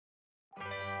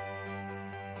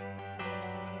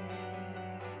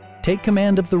Take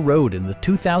command of the road in the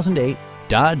 2008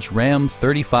 Dodge Ram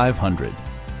 3500.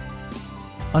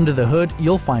 Under the hood,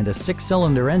 you'll find a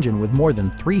 6-cylinder engine with more than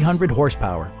 300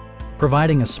 horsepower,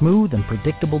 providing a smooth and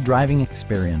predictable driving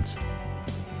experience.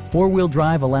 Four-wheel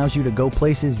drive allows you to go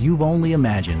places you've only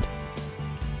imagined.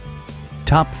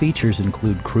 Top features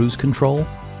include cruise control,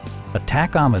 a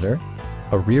tachometer,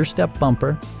 a rear step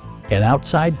bumper, an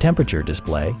outside temperature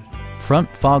display,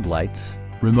 front fog lights,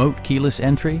 remote keyless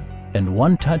entry, and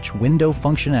one-touch window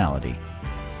functionality.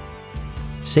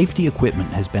 Safety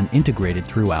equipment has been integrated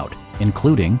throughout,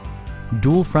 including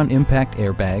dual front impact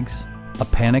airbags, a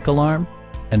panic alarm,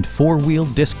 and 4-wheel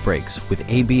disc brakes with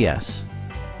ABS.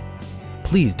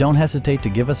 Please don't hesitate to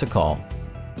give us a call.